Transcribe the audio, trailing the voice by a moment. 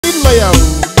lawyer,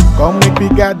 come make me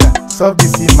gather, solve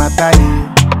this matter.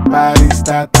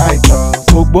 Barrister Titus,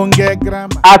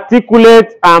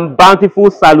 articulate and bountiful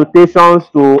salutations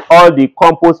to all the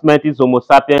compost mentis homo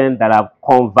sapiens that have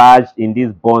converged in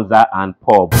this bonza and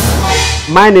pub.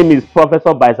 My name is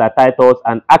Professor Barrister Titus,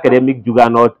 an academic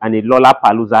juggernaut and a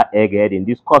Lollapalooza egghead in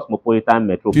this cosmopolitan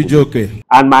metropolis. Okay.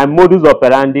 And my modus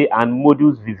operandi and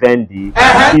modus vivendi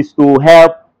is to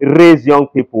help raise young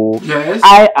people. Yes.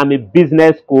 I am a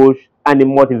business coach and a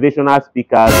motivational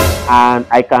speaker, and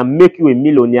I can make you a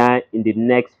millionaire in the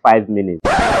next 5 minutes.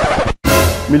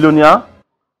 Millionaire?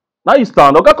 Now you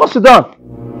stand. Okay, come sit down.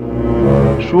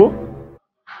 Sure?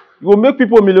 You will make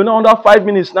people a millionaire under 5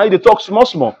 minutes. Now you talk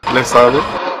small. Let's have it.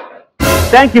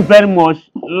 Thank you very much.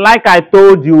 Like I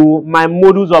told you, my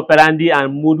modus operandi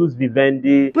and modus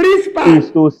vivendi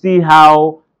is to see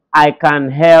how I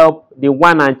can help the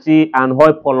Wananchi and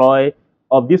hoi polloi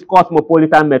of this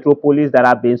cosmopolitan metropolis that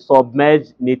have been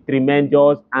submerged in a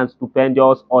tremendous and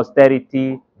stupendous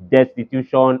austerity,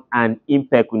 destitution, and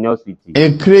impecuniosity.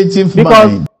 A creative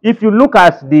because mind. If you look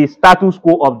at the status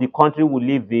quo of the country we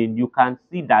live in, you can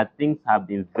see that things have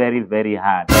been very, very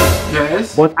hard.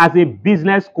 Yes. But as a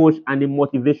business coach and a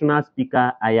motivational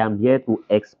speaker, I am here to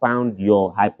expound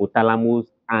your hypothalamus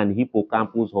and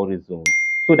hippocampus horizon,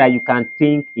 so that you can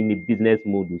think in a business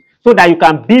modus, so that you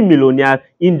can be millionaire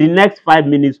in the next 5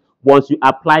 minutes once you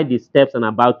apply the steps I'm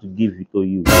about to give it to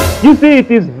you. You see, it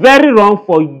is very wrong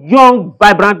for young,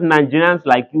 vibrant Nigerians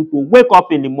like you to wake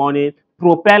up in the morning,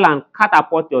 propel and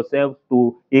catapult yourself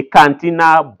to a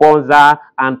cantina, bonza,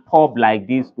 and pub like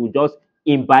this to just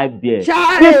imbibe beer.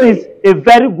 This is a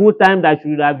very good time that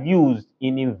you should have used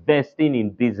in investing in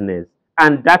business.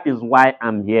 And that is why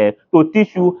I'm here, to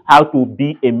teach you how to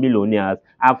be a millionaire.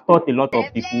 I've taught a lot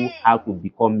of people how to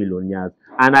become millionaires.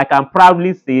 And I can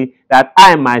proudly say that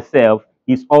I myself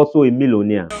is also a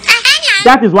millionaire.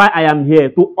 That is why I am here,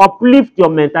 to uplift your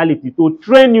mentality, to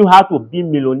train you how to be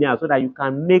millionaire so that you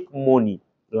can make money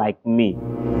like me.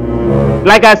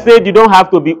 Like I said, you don't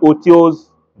have to be otiose,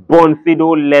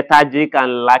 bonfido, lethargic,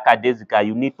 and lackadaisical.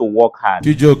 You need to work hard.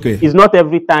 Okay. It's not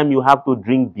every time you have to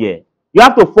drink beer. You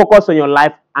have to focus on your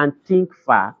life and think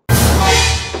far.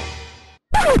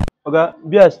 Okay,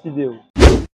 beer still there.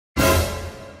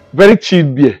 Very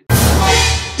cheap beer.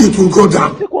 It will go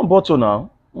down. Take one bottle now.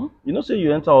 You know, say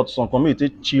you enter out some community,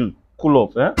 chill, cool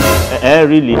off, eh?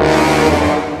 Really?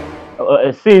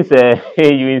 Since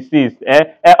you insist,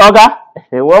 Oga,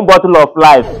 one bottle of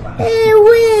life.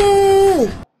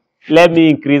 Let me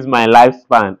increase my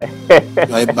lifespan.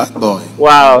 My bad boy.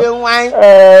 Wow.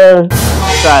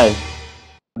 Try.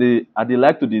 I dey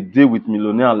like to deal with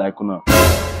millionaire like una,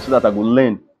 so that I go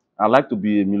learn. I like to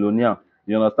be a millionaire.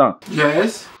 You understand?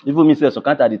 Yes. Even me say so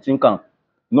can't I dey think am.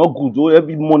 Not good. Oh,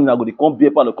 every morning I go dey come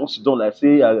beer parlour, come sit down like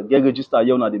say I get register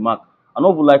here on the mark. I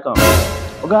no even like am.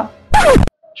 Okay?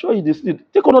 Sure you dey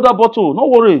sleep. Take another bottle. No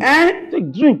worry.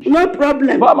 Take drink. No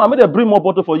problem. But I made them bring more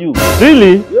bottle for you.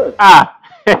 Really? Yes. Ah.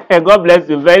 God bless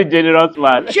you. Very generous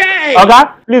man. Jay!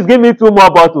 Oga, please give me 2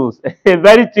 more bottles. A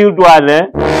very chilled one, eh?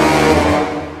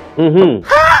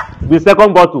 The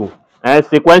second bottle,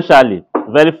 sequentially,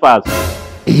 very fast.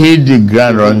 Hit the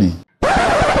ground running.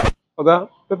 Okay,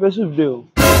 pepper soup there.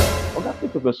 Okay,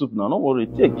 take pepper soup now. No worry,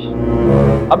 take.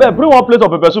 I better bring one plate of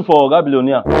pepper soup for Oga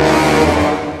Billionaire.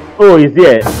 Oh, he's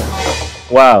here.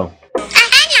 Wow.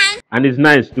 And it's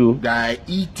nice too. They're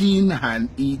eating and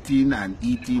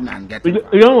getting.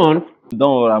 You don't want?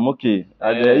 Don't worry, I'm okay.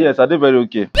 Yes, I did very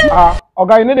okay.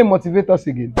 Okay, you need to motivate us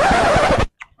again.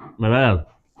 My man,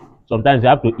 sometimes you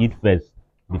have to eat first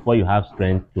before you have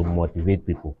strength to motivate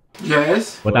people.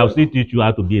 Yes. But I'll still teach you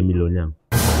how to be a millionaire.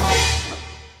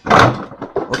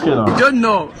 Okay now. You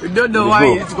don't know why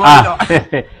it's going on.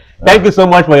 Thank you so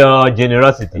much for your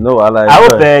generosity. No, I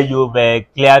hope you've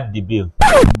cleared the bill.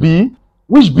 B?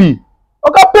 Which B?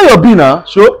 Okay, pay your bill now.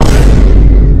 Sure.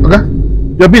 Okay.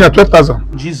 Your bill at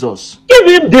 12,000. Jesus. Give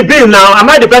him the bill now. Am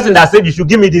I the person that said you should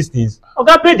give me these things?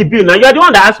 Okay, pay the bill now. You are the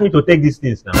one that asked me to take these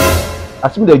things now.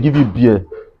 Assume they give you beer.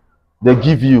 They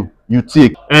give you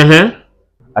take.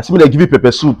 Assume they give you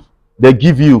pepper soup. They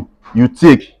give you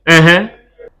take.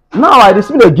 Now I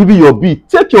assume they give you your bill.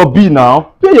 Take your bill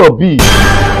now. Pay your bill.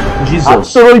 Jesus.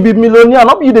 So you be millionaire.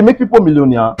 Not be they make people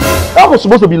millionaire. That was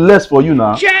supposed to be less for you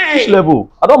now. Which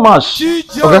level? I don't match.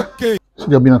 Okay. So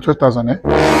your bill at 12,000, eh?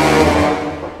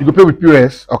 You go pay with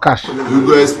POS or cash? We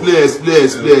go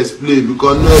explain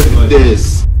because no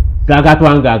this. Gaga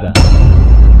to gaga.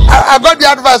 I got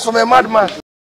the advice from a madman.